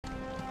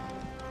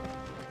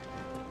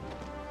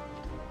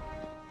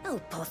Oh,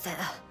 bother.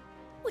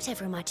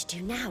 Whatever am I to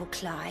do now,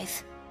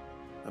 Clive?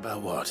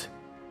 About what?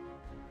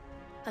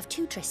 I've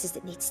 2 dresses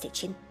that need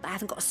stitching, but I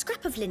haven't got a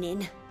scrap of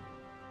linen.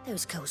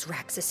 Those girls'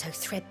 rags are so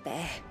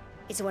threadbare.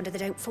 It's a wonder they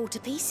don't fall to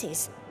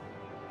pieces.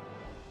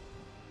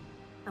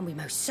 And we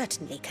most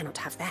certainly cannot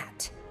have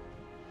that.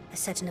 A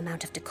certain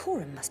amount of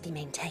decorum must be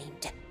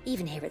maintained,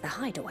 even here at the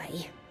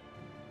Hideaway.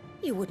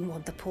 You wouldn't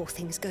want the poor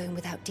things going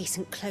without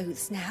decent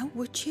clothes now,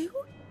 would you?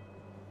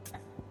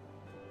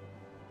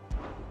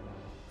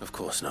 Of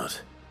course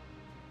not.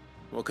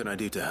 What can I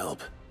do to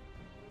help?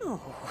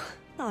 Oh,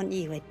 aren't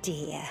you a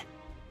dear?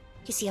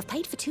 You see, I've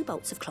paid for 2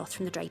 bolts of cloth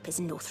from the drapers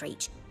in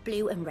Northreach,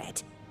 blue and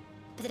red.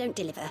 But they don't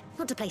deliver,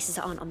 not to places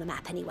that aren't on the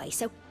map anyway,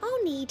 so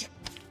I'll need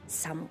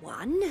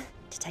someone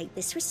to take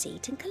this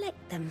receipt and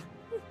collect them.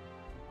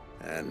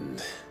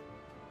 And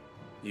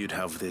you'd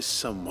have this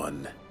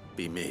someone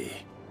be me?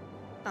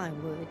 I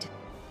would.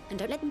 And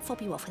don't let them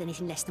fob you off with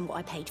anything less than what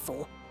I paid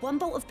for. 1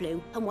 bolt of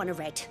blue and 1 of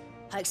red.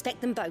 I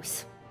expect them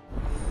both.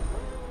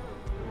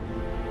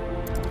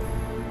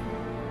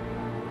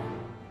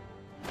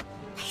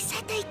 They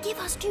said they'd give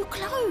us new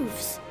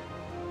clothes.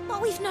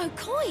 But we've no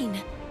coin.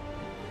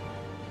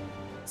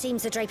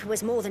 Seems the Draper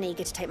was more than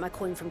eager to take my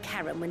coin from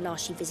Karen when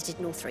last she visited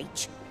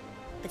Northreach.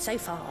 But so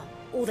far,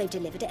 all they've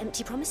delivered are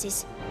empty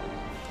promises.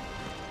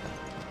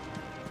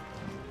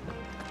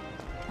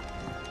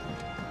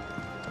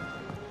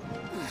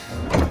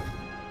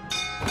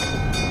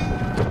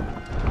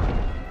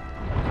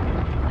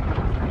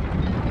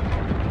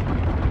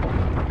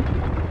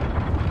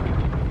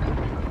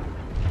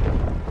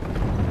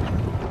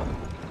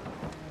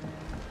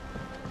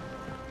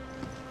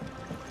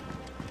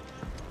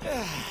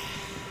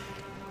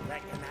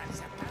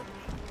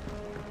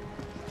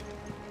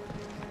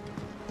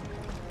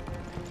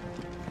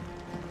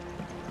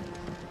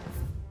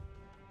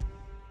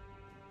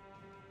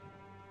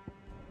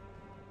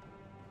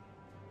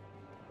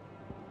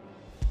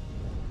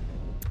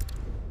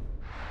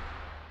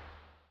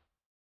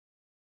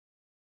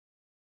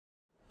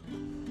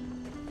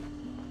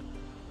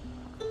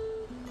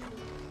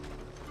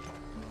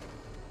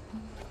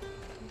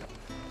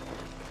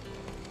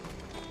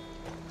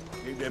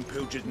 Keep them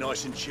pilchers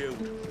nice and chilled.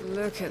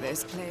 Look at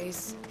this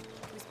place.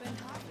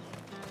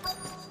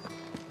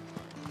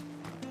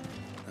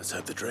 Let's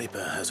hope the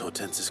Draper has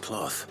Hortense's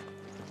cloth.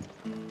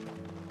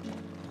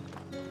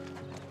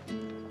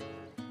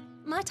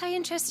 Might I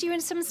interest you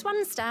in some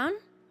swansdown?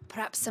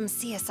 Perhaps some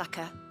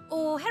seersucker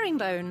or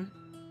herringbone?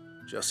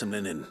 Just some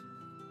linen.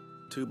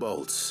 2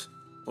 bolts.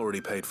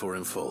 Already paid for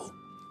in full.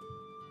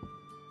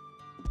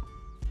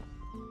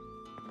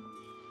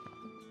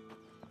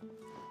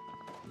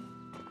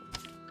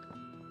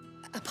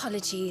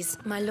 Apologies,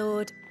 my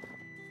lord,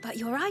 but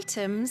your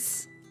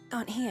items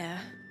aren't here.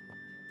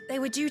 They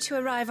were due to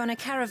arrive on a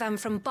caravan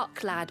from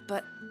Bucklad,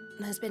 but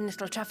there's been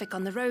little traffic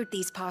on the road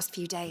these past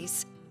few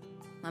days.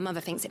 My mother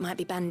thinks it might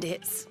be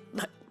bandits,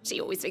 but she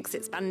always thinks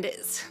it's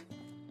bandits.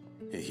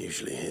 It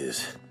usually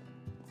is.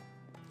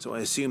 So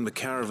I assume the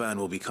caravan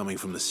will be coming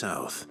from the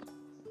south.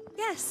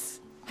 Yes,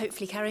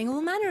 hopefully carrying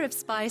all manner of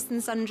spice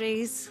and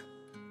sundries.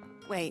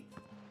 Wait,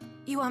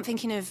 you aren't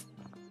thinking of...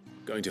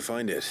 Going to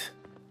find it.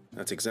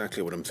 That's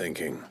exactly what I'm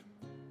thinking.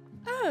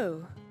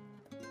 Oh,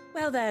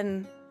 well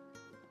then,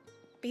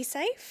 be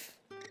safe.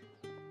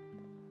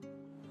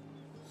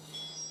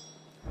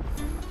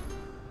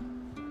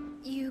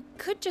 You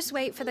could just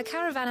wait for the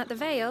caravan at the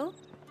Vale.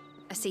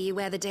 I see you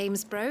wear the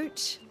dame's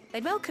brooch.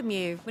 They'd welcome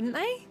you, wouldn't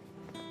they?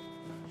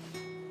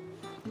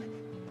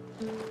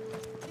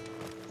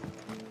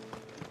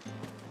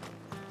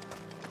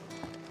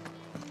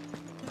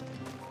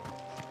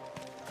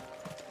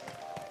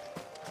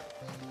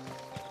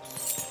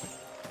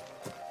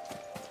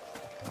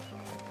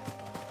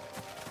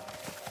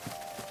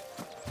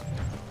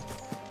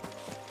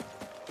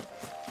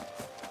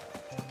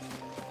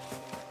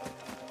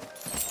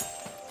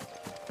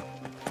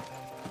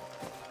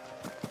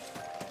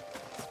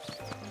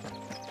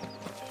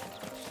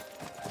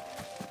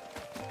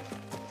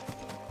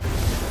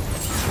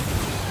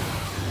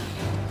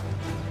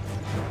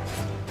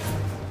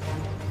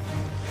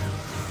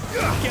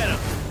 Get him!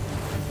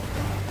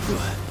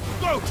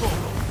 Go,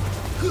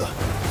 Torgal!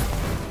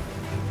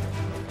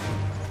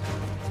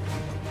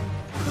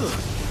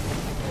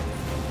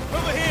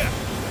 Over here!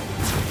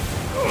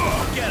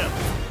 Get him!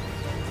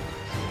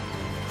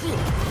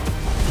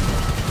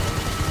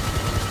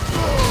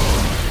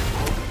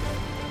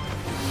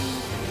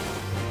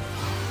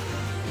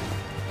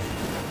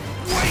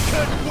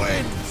 Waken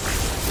winds!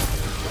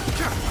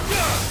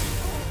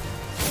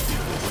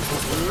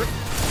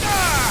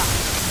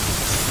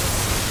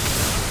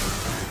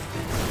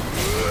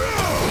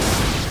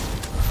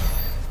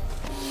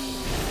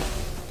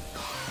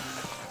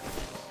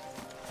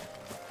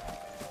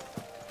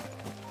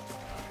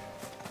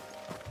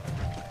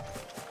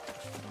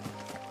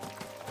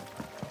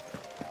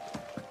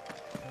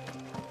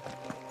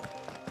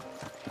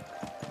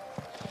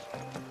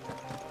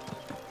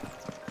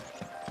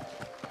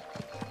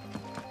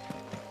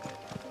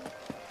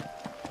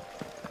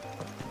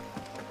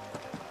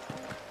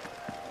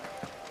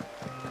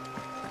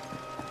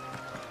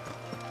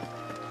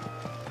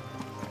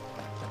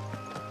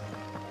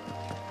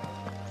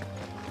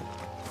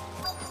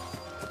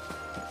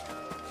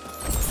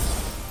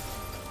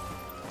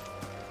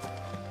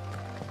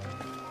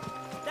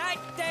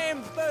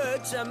 damn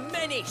bird's a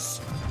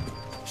menace.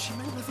 She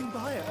meant nothing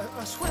by it,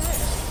 I swear.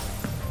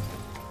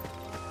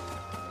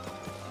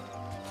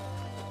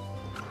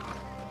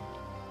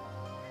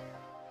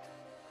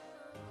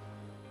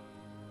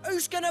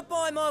 Who's gonna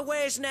buy my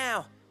wares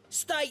now?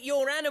 State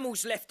your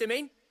animals left them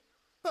in.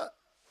 But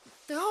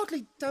they're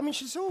hardly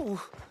damaged at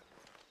all.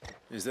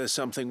 Is there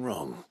something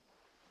wrong?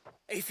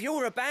 If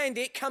you're a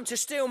bandit come to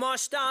steal my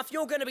stuff,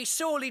 you're gonna be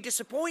sorely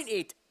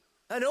disappointed.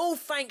 And all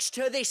thanks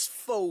to this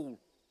fool.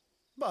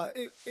 But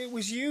it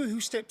was you who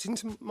stepped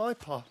into my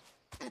path.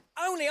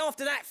 Only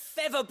after that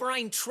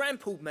feather-brain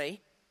trampled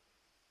me.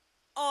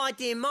 I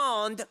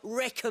demand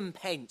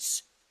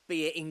recompense,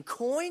 be it in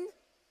coin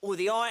or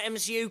the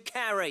items you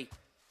carry.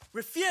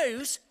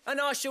 Refuse,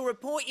 and I shall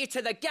report you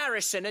to the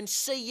garrison and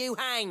see you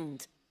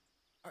hanged.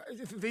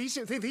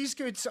 These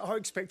goods are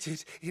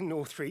expected in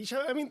Northreach.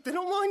 I mean, they're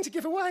not mine to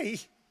give away.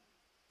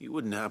 You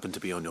wouldn't happen to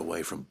be on your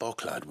way from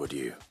Bocklad, would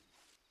you?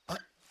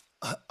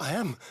 I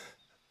am,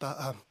 but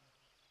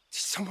did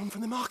someone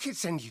from the market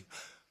send you?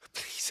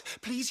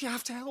 Please, you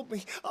have to help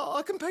me.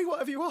 I can pay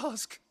whatever you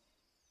ask.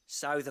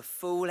 So the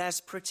fool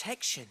has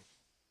protection.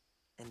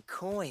 And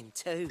coin,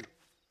 too.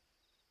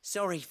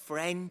 Sorry,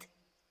 friend,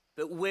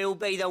 but we'll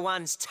be the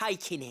ones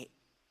taking it.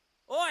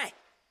 Oi!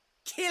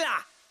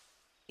 Killer!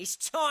 It's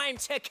time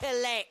to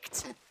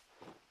collect.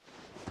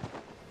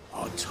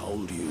 I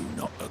told you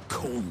not to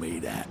call me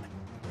that.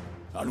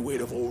 And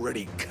we'd have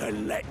already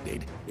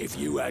collected if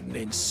you hadn't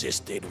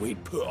insisted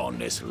we'd put on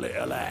this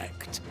little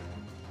act.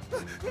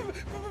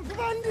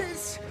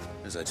 Bandits!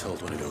 As I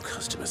told one of your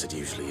customers, it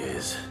usually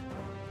is.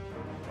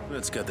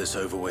 Let's get this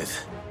over with.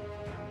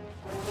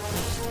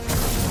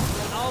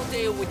 I'll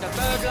deal with the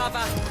bird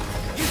lover.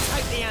 You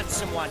take the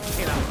handsome one,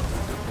 killer.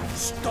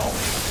 Stop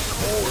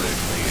calling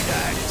me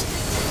that.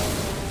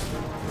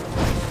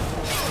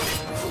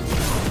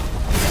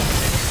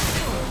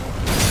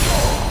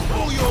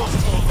 All yours,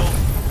 Torgal.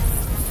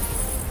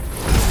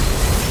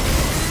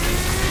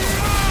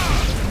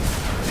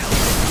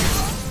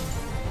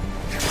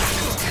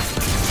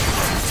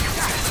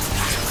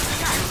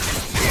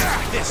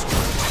 This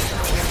one.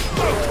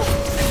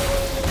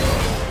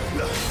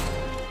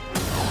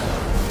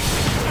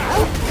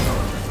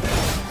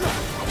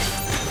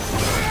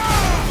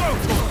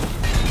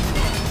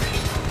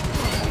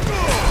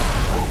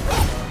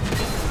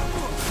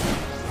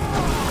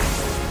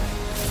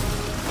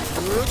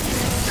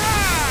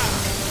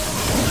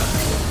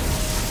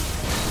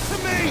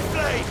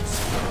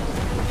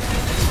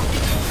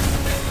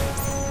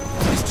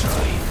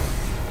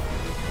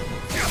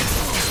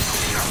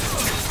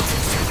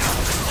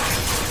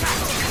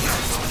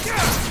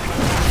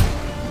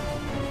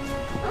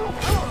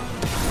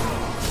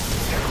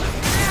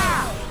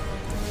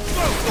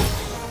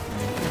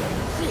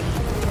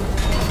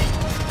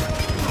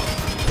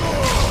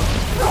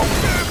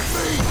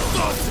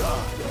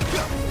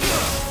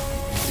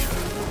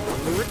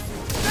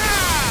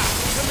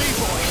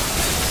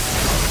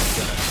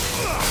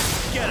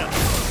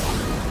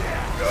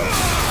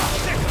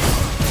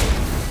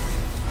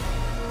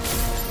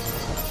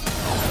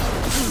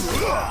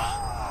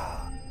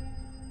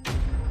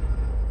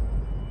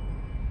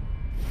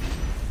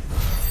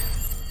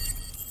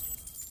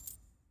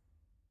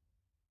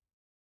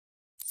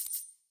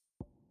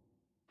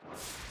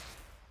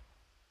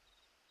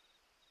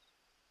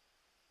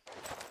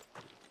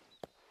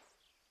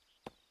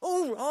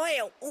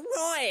 All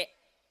right.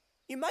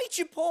 You made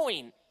your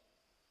point.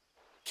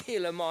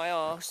 Killer my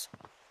ass.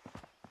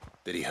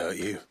 Did he hurt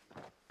you?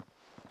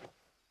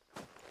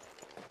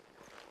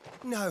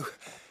 No,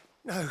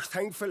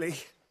 thankfully.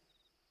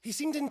 He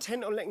seemed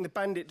intent on letting the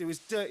bandit do his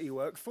dirty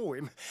work for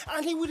him,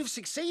 and he would have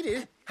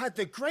succeeded had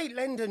the great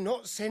lender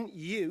not sent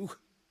you.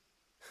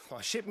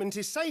 My shipment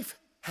is safe,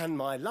 and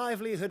my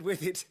livelihood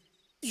with it.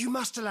 You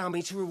must allow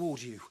me to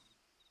reward you.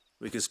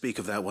 We can speak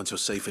of that once you're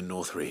safe in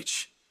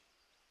Northreach.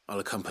 I'll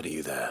accompany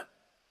you there.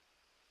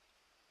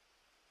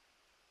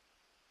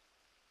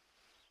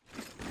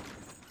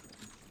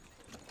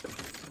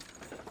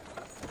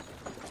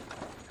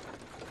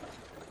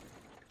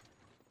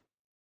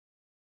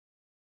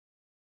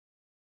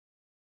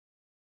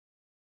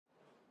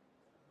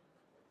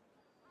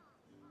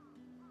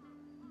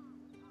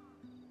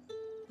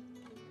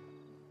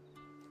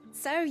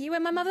 So, you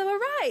and my mother were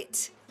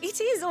right. It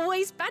is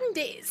always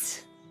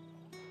bandits.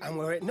 And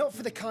were it not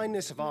for the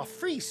kindness of our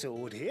free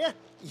sword here,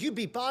 you'd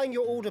be buying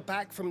your order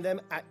back from them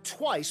at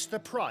twice the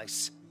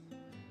price.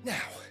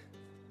 Now,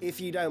 if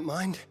you don't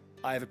mind,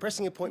 I have a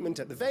pressing appointment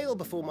at the Vale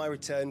before my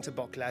return to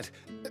Bocklad.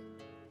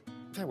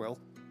 Farewell.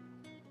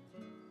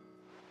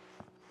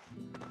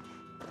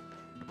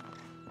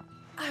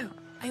 Oh,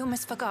 I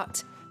almost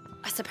forgot.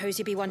 I suppose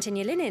you'll be wanting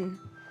your linen.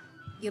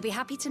 You'll be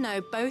happy to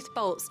know both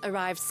bolts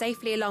arrived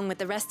safely along with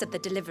the rest of the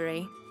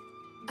delivery.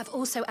 I've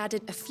also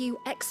added a few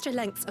extra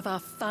lengths of our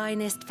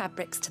finest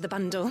fabrics to the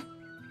bundle.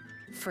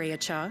 Free of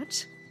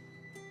charge.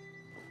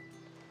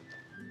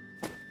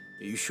 Are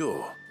you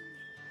sure?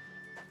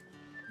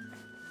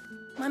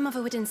 My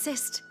mother would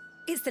insist.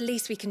 It's the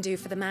least we can do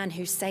for the man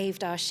who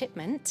saved our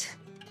shipment.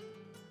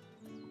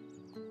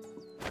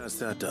 That's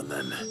that done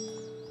then.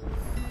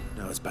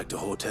 Now it's back to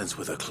Hortense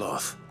with her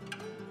cloth.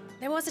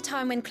 There was a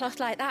time when cloth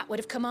like that would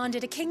have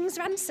commanded a king's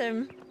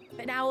ransom.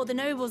 But now all the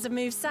nobles have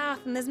moved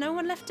south and there's no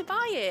one left to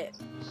buy it.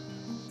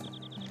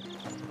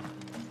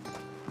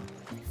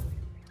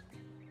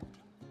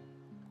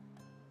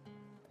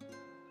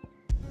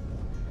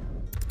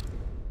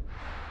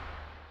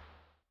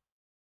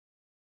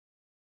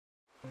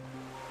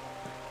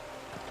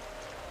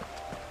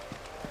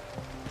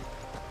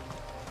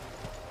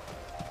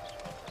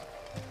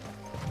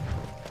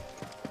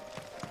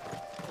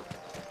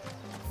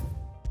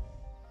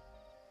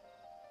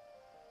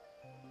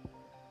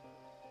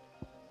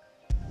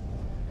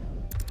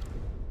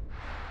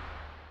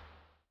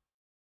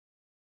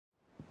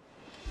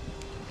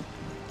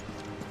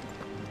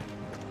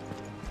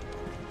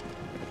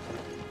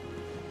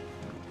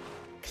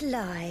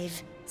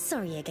 Clive,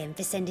 sorry again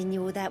for sending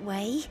you all that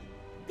way.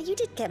 But you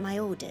did get my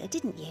order,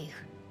 didn't you?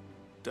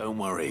 Don't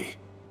worry.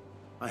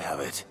 I have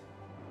it.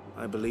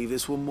 I believe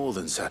this will more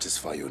than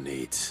satisfy your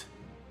needs.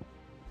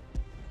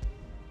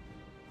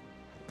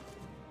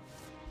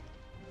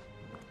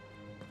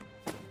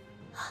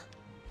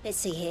 Let's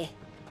see here.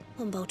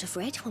 One bolt of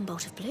red, one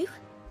bolt of blue.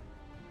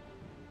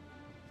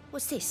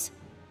 What's this?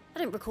 I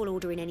don't recall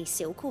ordering any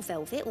silk or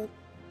velvet or...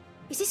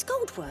 Is this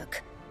gold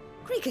work?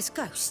 Krieger's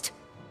ghost.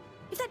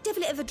 If that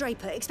devil of a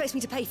draper expects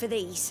me to pay for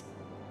these...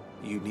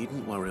 You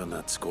needn't worry on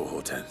that score,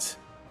 Hortense.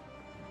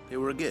 They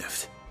were a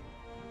gift.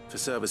 For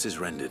services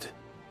rendered.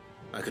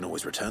 I can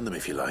always return them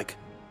if you like.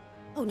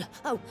 Oh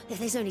no,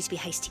 there's no need to be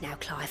hasty now,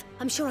 Clive.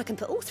 I'm sure I can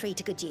put all three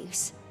to good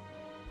use.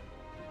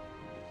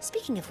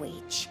 Speaking of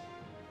which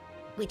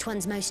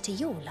one's most to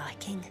your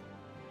liking?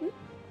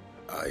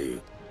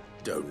 I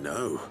don't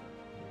know.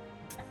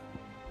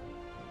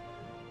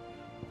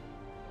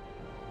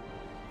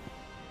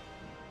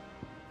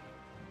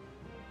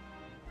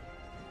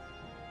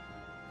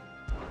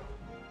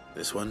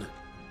 This one,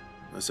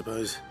 I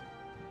suppose.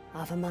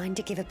 I've a mind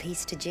to give a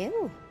piece to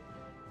Jill.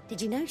 Did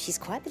you know she's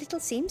quite the little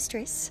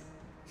seamstress?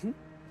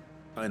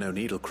 I know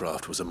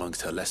needlecraft was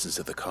amongst her lessons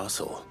at the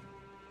castle.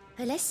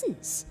 Her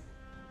lessons?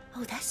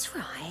 Oh, that's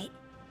right.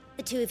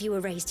 The two of you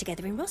were raised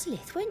together in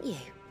Rosalith, weren't you?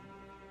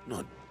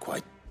 Not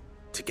quite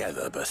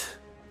together, but...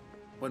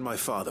 When my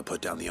father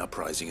put down the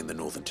uprising in the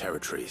Northern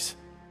Territories,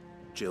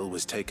 Jill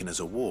was taken as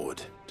a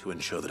ward to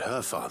ensure that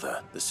her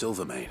father, the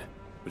Silvermane,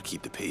 would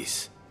keep the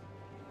peace.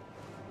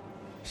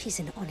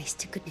 She's an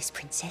honest-to-goodness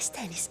princess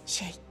then, isn't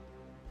she?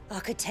 I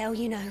could tell,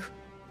 you know.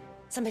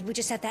 Some people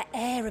just have that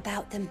air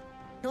about them.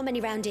 Not many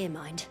round here,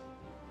 mind.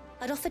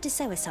 I'd offered to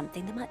sew her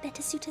something that might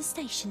better suit her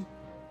station.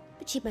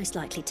 But she'd most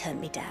likely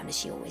turn me down, as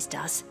she always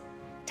does.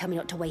 Tell me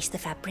not to waste the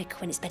fabric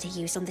when it's better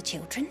used on the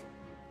children.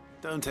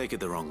 Don't take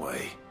it the wrong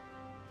way.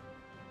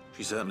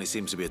 She certainly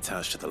seems to be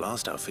attached to the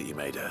last outfit you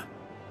made her.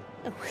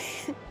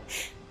 Oh.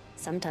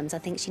 Sometimes I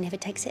think she never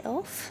takes it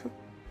off.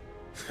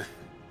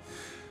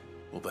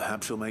 Or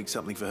perhaps she'll make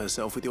something for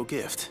herself with your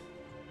gift.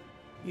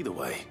 Either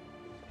way,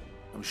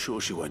 I'm sure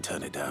she won't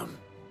turn it down.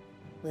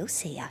 We'll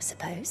see, I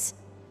suppose.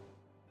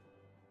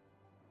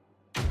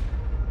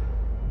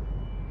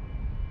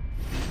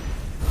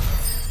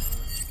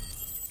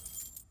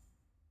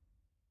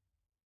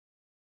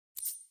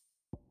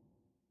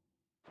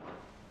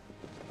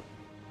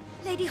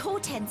 Lady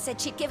Hortense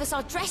said she'd give us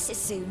our dresses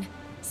soon.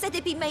 Said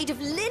they'd be made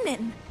of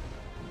linen.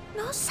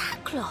 Not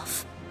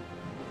sackcloth.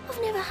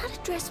 I've never had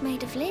a dress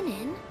made of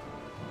linen.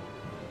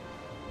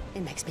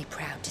 It makes me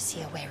proud to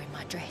see her wearing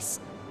my dress.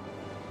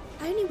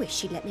 I only wish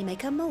she'd let me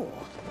make her more.